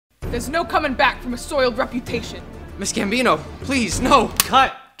There's no coming back from a soiled reputation. Miss Gambino, please, no!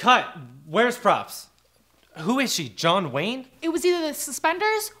 Cut! Where's props? Who is she, John Wayne? It was either the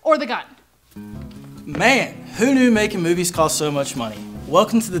suspenders or the gun. Man, who knew making movies cost so much money?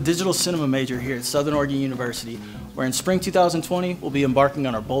 Welcome to the digital cinema major here at Southern Oregon University, where in spring 2020, we'll be embarking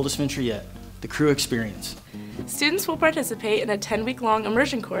on our boldest venture yet, the Crew Experience. Students will participate in a 10-week-long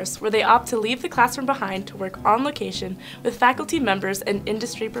immersion course where they opt to leave the classroom behind to work on location with faculty members and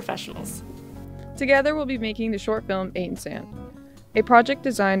industry professionals. Together we'll be making the short film 8 in Sand, a project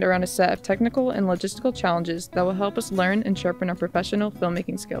designed around a set of technical and logistical challenges that will help us learn and sharpen our professional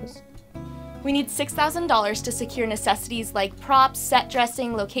filmmaking skills. We need $6,000 to secure necessities like props, set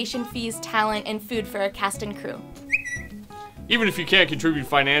dressing, location fees, talent, and food for our cast and crew. Even if you can't contribute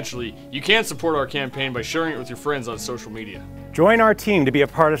financially, you can support our campaign by sharing it with your friends on social media. Join our team to be a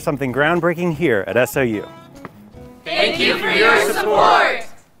part of something groundbreaking here at SOU. Thank you for your support!